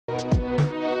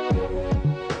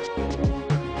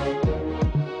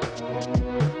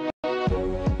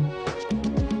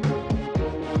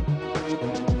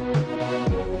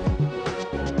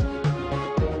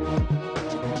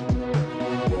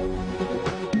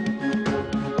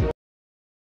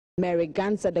Mary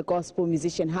Ganza, the gospel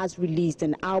musician, has released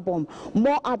an album.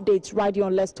 More updates right here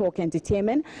on Let's Talk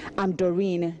Entertainment. I'm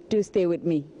Doreen. Do stay with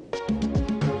me.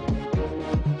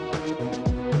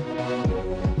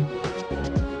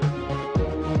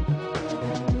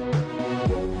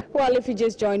 Well, if you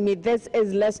just joined me, this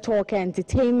is Let's Talk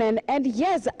Entertainment. And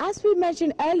yes, as we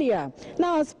mentioned earlier,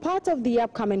 now as part of the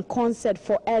upcoming concert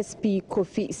for SP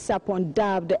Kofi Sarpong,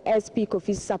 dubbed SP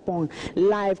Kofi Sarpong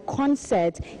Live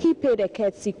Concert, he paid a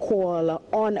courtesy call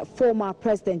on former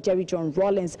President Jerry John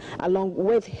Rawlings along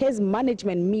with his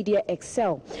management, Media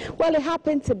Excel. Well, it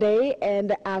happened today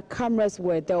and our cameras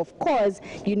were there. Of course,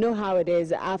 you know how it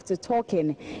is. After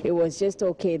talking, it was just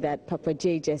okay that Papa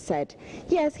J just said,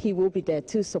 yes, he will be there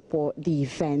to support the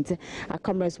event. Our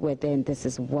cameras were there, and this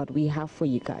is what we have for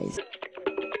you guys.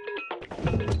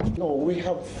 No, we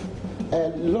have a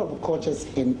lot of cultures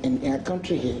in our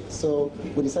country here, so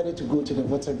we decided to go to the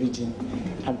Volta region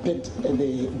and pick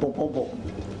the Bobobo,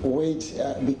 which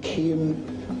became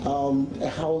a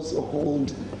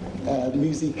household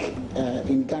music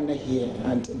in Ghana here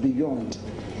and beyond.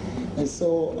 And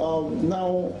so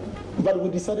now, but we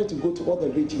decided to go to other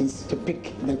regions to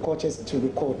pick the cultures to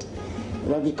record.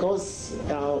 But because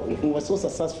we were so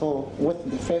successful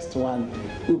with the first one,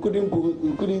 we couldn't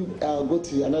go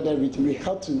to another region. We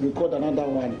had to record another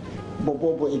one,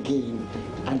 Bobobo again,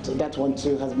 and that one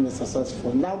too has been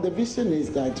successful. Now the vision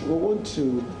is that we want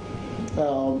to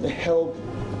help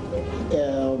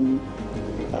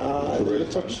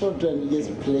little children, yes,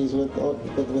 please, with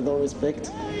all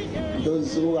respect,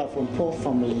 those who are from poor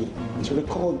family, to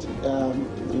record,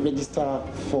 register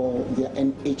for their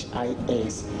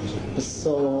NHIS.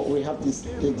 So we have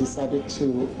decided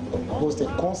to host a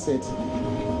concert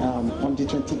on the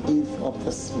 28th of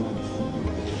this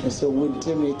month. And so we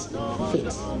deem it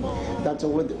fit that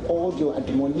with all your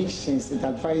admonitions and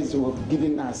advice you have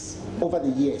given us over the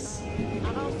years,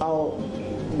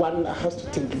 one has to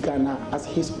take Ghana as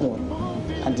his own,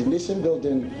 and the nation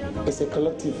building is a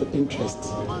collective interest.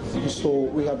 So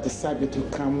we have decided to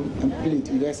come and plead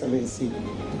to Your Excellency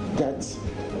that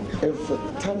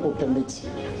if time will permit,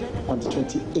 on the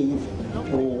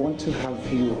 28th, we want to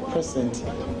have you present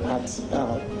at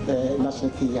the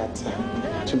National Theatre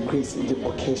to grace the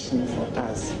occasion for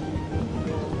us.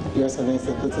 Your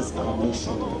Excellency, this is our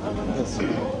mission. Yes.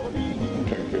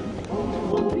 Thank you.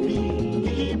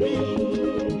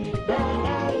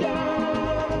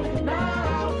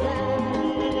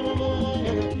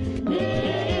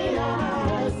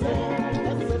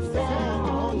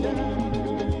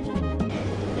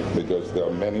 Because there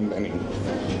are many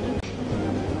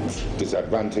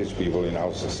disadvantaged people in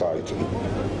our society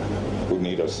who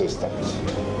need assistance,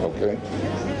 okay?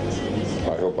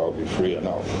 I hope I'll be free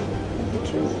enough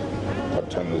to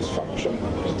attend this function,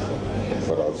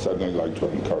 but I'd certainly like to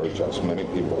encourage as many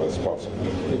people as possible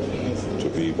to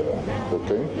be there,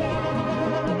 okay?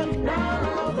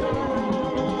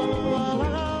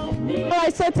 All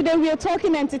right, so today we are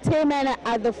talking entertainment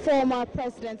at the former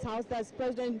president's house. That's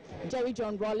President Jerry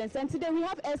John Rawlings. And today we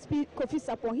have SP Kofi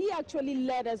Sarpong. He actually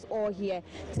led us all here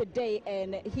today,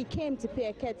 and he came to pay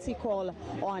a courtesy call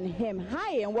on him.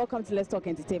 Hi, and welcome to Let's Talk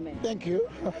Entertainment. Thank you.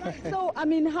 So, I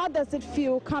mean, how does it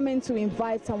feel coming to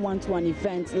invite someone to an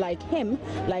event like him,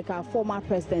 like our former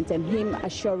president, and him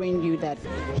assuring you that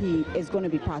he is going to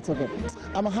be part of it?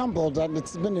 I'm humbled, and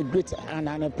it's been a great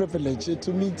honor and a privilege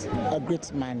to meet a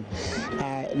great man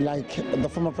like the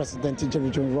former president Jerry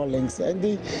John Rawlings, and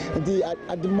the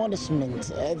admonishment,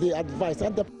 the advice,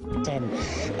 and the pattern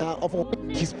of what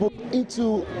he spoke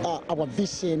into our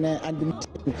vision and the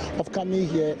mission of coming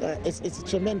here. It's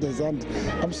tremendous, and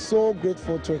I'm so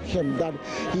grateful to him that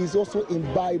he's also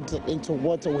imbibed into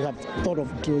what we have thought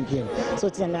of doing here. So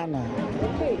it's an honor.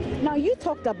 Okay. Now you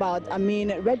talked about, I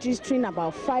mean, registering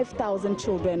about 5,000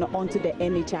 children onto the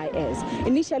NHIS.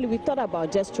 Initially, we thought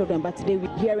about just children, but today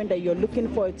we're hearing that you're looking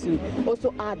forward to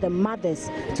also add the mothers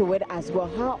to it as well.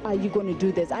 How are you going to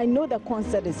do this? I know the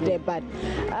concert is there, but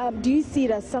do you see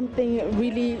it as something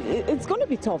really, it's going to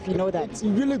be tough, you know that? It's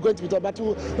really going to be tough, but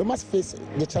we must face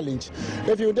the challenge.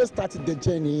 If you just start the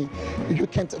journey, you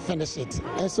can't finish it.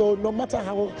 And so no matter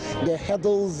how the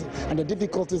hurdles and the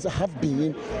difficulties have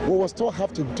been, we will still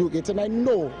have to do it. And I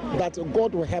know that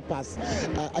God will help us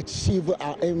achieve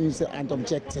our aims and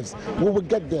objectives. We will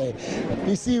get there.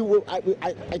 You see,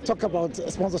 I talk about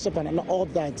sponsorship and all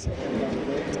that.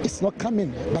 it's not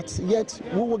coming, but yet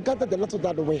we will gather the little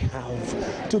that we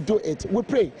have to do it. We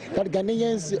pray that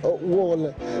Ghanaians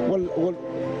will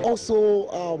also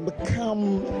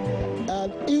come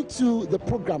into the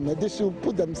program. They should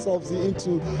put themselves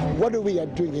into what we are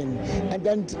doing, and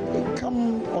then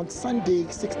come on Sunday,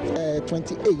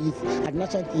 28th at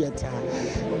National Theatre,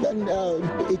 then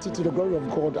it to the glory of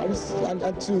God,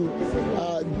 and to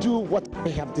do what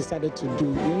we have decided to do.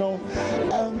 You know,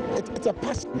 it's a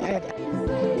passion. I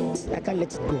can't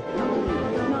let it go.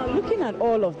 Now, looking at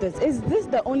all of this, is this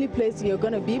the only place you're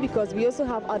going to be? Because we also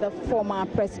have other former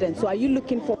presidents. So are you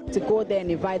looking forward to go there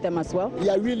and invite them as well?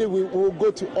 Yeah, really, we will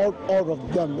go to all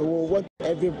of them. We want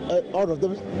all of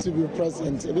them to be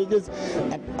present, because,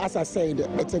 as I said,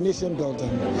 it's a nation building,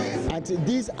 and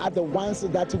these are the ones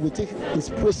that we take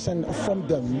inspiration from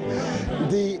them.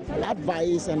 The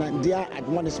advice and their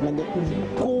admonishment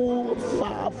go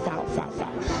far.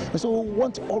 So we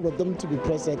want all of them to be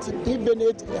present, even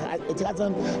if it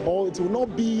hasn't, or it will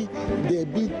not be the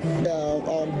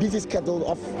busy schedule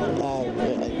of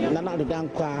Nana Addo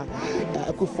Dankwa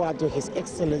Akufo-Addo, His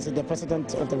Excellency, the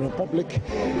President of the Republic.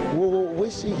 We will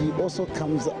wish he also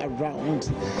comes around,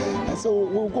 and so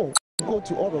we'll go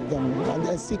to all of them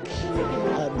and seek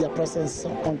their presence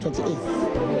on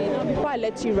 28th. Okay, now before I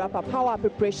let you wrap up, how are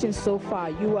preparations so far?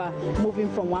 You are moving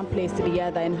from one place to the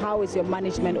other, and how is your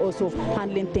management also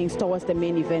handling things towards the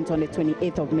main event on the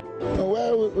 28th of May?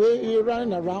 Well, we're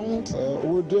running around,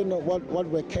 we're doing what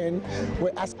we can.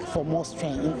 We ask for more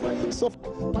strength. So,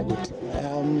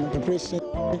 preparation,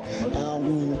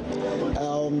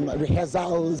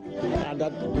 rehearsals,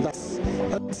 that's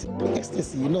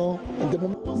ecstasy, you know, the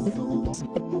moment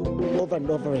over and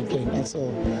over again. And so,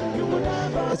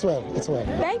 it's well.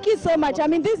 Thank you so much. I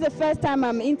mean, this is the first time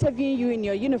I'm interviewing you in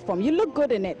your uniform. You look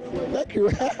good in it. Thank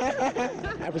you.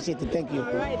 I appreciate it. Thank you.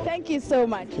 All right. Thank you so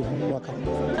much. You're welcome.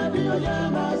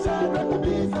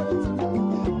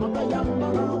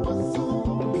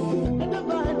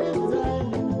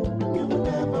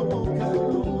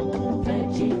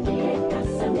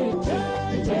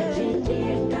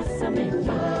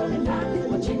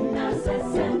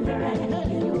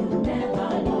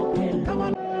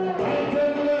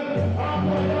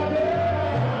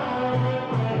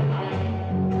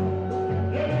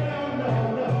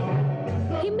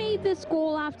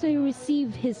 After he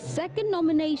received his second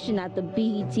nomination at the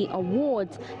BET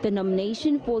Awards, the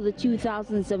nomination for the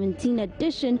 2017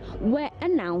 edition were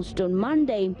announced on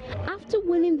Monday. After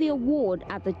winning the award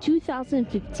at the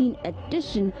 2015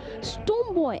 edition,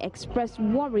 Stonebwoy expressed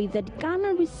worry that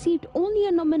Ghana received only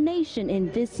a nomination in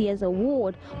this year's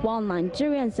award, while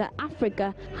Nigeria and South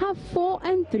Africa have 4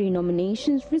 and 3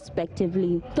 nominations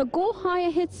respectively. The Go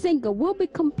Higher hit singer will be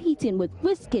competing with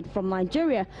Wizkid from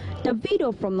Nigeria,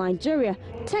 Davido from Nigeria,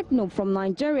 Techno from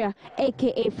Nigeria,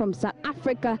 aka from South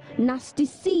Africa, Nasty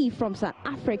C from South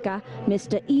Africa,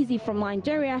 Mr. Easy from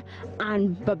Nigeria,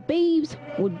 and Babes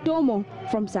Wodomo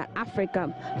from South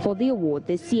Africa for the award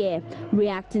this year.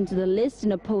 Reacting to the list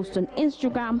in a post on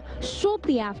Instagram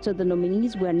shortly after the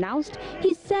nominees were announced,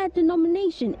 he said the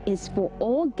nomination is for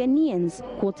all Ghanaians.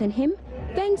 Quoting him,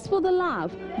 "Thanks for the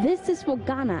love. This is for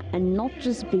Ghana and not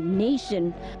just Big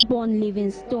Nation." Born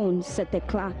Livingstone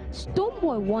Setekla,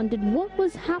 Stonebwoy wondered what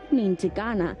was happening to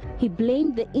Ghana. He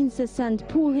blamed the incessant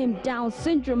pull him down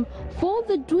syndrome for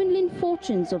the dwindling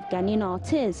fortunes of Ghanaian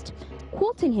artists.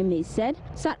 Quoting him, he said,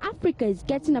 "South Africa is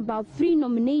getting about 3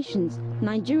 nominations.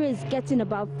 Nigeria is getting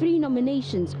about 3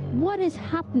 nominations. What is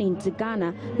happening to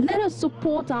Ghana? Let us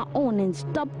support our own and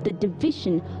stop the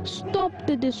division. Stop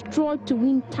the destroy to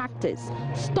win tactics.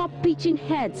 Stop pitching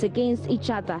heads against each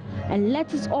other and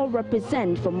let us all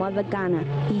represent for Mother Ghana,"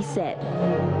 he said.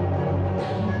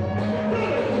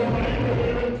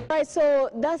 Right, so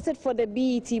that's it for the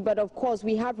BET, but of course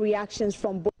we have reactions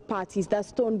from both parties,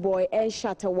 that's Stonebwoy and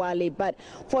Shatta Wale. But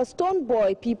for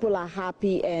Stonebwoy, people are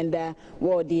happy and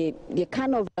well, they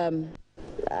kind of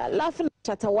laughing at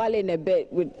Shatta Wale in a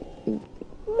bit, with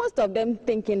most of them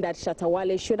thinking that Shatta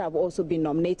Wale should have also been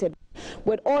nominated.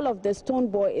 With all of this,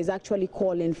 Stonebwoy is actually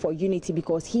calling for unity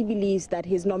because he believes that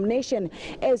his nomination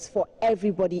is for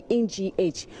everybody in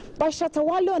GH. But Shatta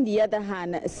Wale, on the other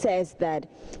hand, says that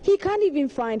he can't even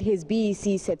find his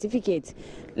BEC certificate,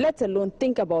 let alone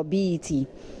think about BET.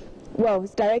 Well,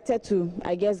 it's directed to,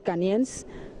 I guess, Ghanaians,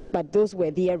 but those were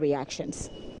their reactions.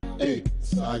 Hey,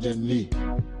 Sergeant Lee,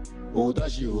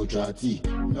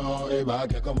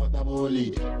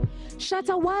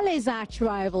 Shatta Wale's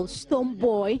arch-rival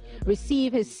Stonebwoy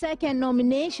received his second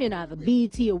nomination at the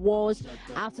BET Awards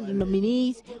after the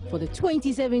nominees for the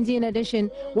 2017 edition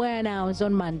were announced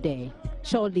on Monday.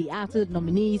 Shortly after the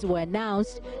nominees were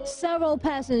announced, several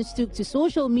persons took to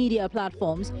social media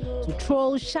platforms to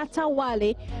troll Shatta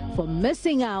Wale for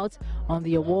missing out on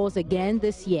the awards again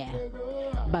this year.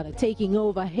 But the taking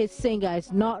over hit singer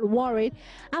is not worried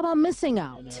about missing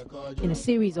out. In a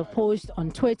series of posts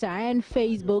on Twitter and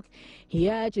Facebook, he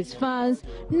urged his fans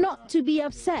not to be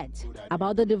upset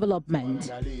about the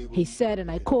development. He said,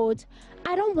 and I quote,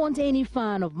 "I don't want any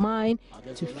fan of mine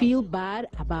to feel bad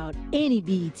about any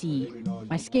BET.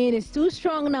 My skin is too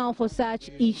strong now for such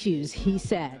issues," he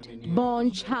said.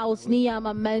 Born Charles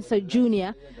Niyama Mensah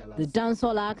Jr., the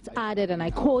dancehall act added, and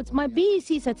I quote, "My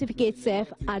BET certificate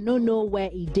safe, I don't know where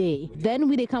it day. Then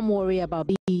we come worry about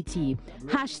BET.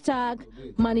 Hashtag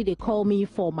money they call me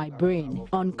for my brain,"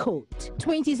 unquote.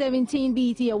 2017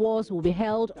 BET Awards will be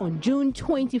held on June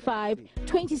 25,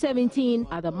 2017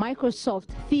 at the Microsoft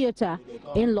Theater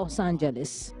in Los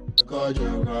Angeles. All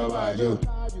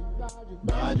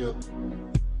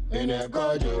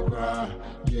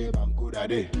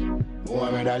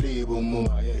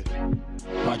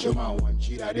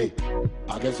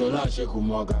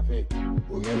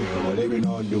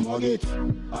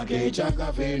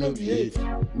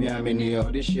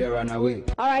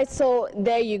right, so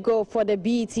there you go for the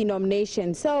BET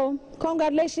nomination. So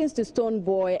congratulations to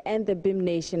Stonebwoy and the BIM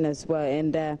Nation as well.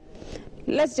 And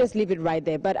let's just leave it right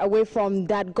there. But away from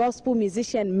that, gospel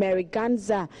musician Mary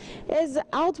Ganza is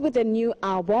out with a new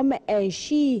album, and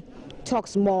she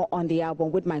talks more on the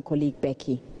album with my colleague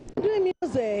Becky. Doing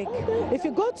music. If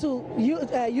you go to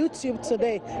YouTube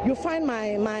today, you'll find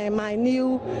my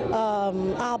new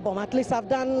album. At least I've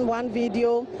done one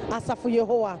video, Asafu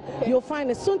Yehoah. You'll find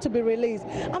it soon to be released.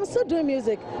 I'm still doing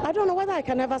music. I don't know whether I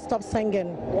can ever stop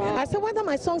singing. Wow. I said whether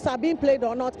my songs are being played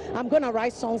or not, I'm going to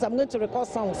write songs. I'm going to record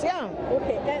songs. Yeah.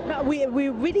 Okay. But we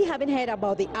really haven't heard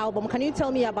about the album. Can you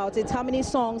tell me about it? How many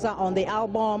songs are on the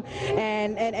album,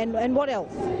 and what else?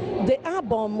 The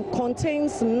album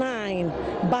contains 9,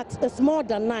 but it's more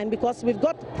than 9 because we've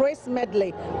got praise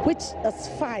medley, which is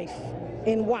 5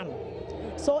 in 1.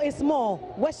 So it's more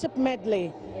worship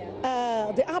medley.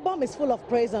 The album is full of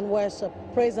praise and worship,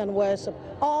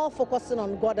 all focusing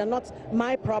on God and not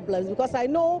my problems, because I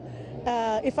know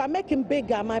if I make him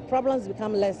bigger, my problems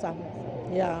become lesser.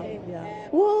 Yeah, yeah.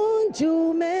 Won't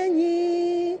you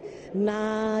many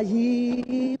na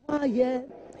yi waye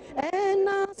and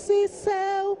I see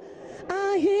so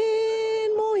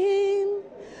ahin muhin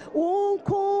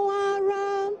unko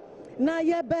aram na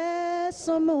ye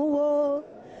besomo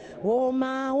o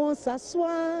ma on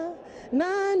saswa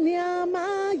na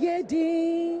nyama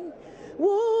yedi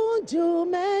woju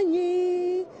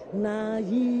many na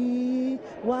yi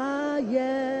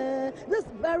waye. This is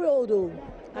very old though.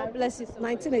 God bless you.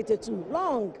 1982,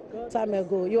 long time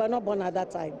ago. You were not born at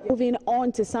that time. Moving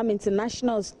on to some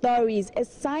international stories, a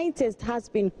scientist has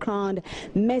been crowned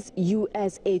Miss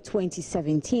USA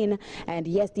 2017, and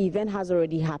yes, the event has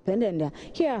already happened, and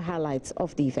here are highlights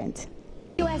of the event.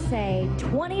 USA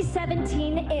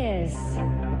 2017 is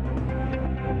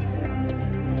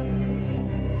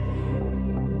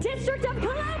District of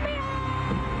Columbia!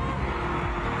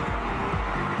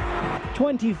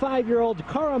 25-year-old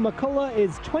Cara McCullough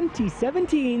is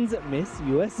 2017's Miss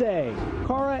USA.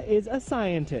 Cara is a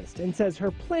scientist and says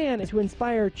her plan is to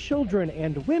inspire children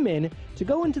and women to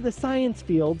go into the science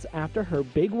fields after her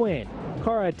big win.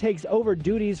 Cara takes over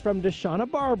duties from Deshauna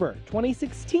Barber,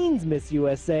 2016's Miss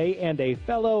USA and a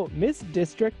fellow Miss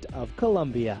District of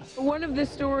Columbia. One of the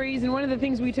stories and one of the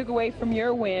things we took away from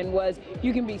your win was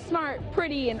you can be smart,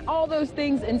 pretty, and all those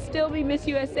things and still be Miss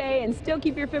USA and still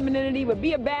keep your femininity, but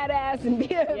be a badass and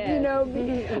be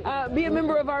a, be a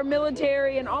member of our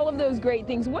military and all of those great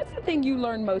things. What's the thing you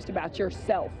learned most about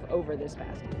yourself over this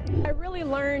past year? I really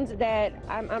learned that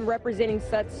I'm representing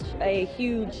such a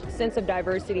huge sense of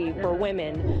diversity for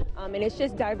women, and it's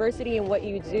just diversity in what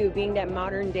you do, being that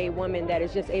modern day woman that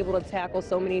is just able to tackle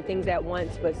so many things at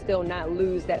once but still not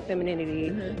lose that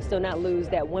femininity, still not lose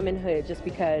that womanhood just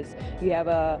because you have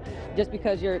just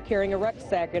because you're carrying a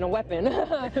rucksack and a weapon.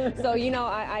 So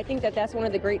I think that that's one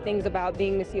of the great things about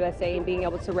being Miss USA and being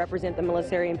able to represent the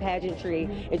military and pageantry.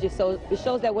 It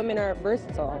shows that women are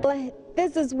versatile.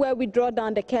 This is where we draw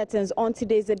down the curtains on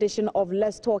today's edition of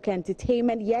Let's Talk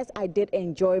Entertainment. Yes, I did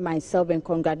enjoy myself, and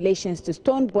congratulations to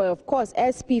Stonebwoy. Of course,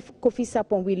 SP Kofi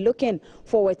Sarpong, we're looking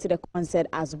forward to the concert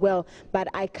as well. But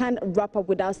I can't wrap up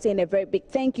without saying a very big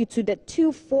thank you to the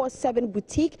 247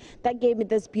 Boutique that gave me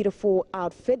this beautiful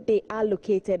outfit. They are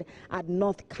located at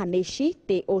North Kaneshi.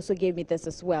 They also gave me this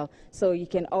as well. So you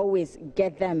can always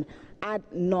get them at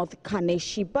North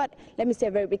Kaneshi. But let me say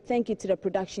a very big thank you to the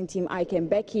production team, Ike and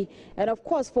Becky. And of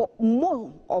course, for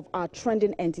more of our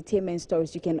trending entertainment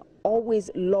stories, you can always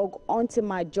log on to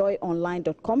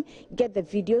myjoyonline.com, get the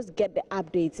videos, get the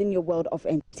updates in your world of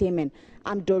entertainment.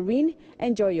 I'm Doreen.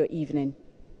 Enjoy your evening.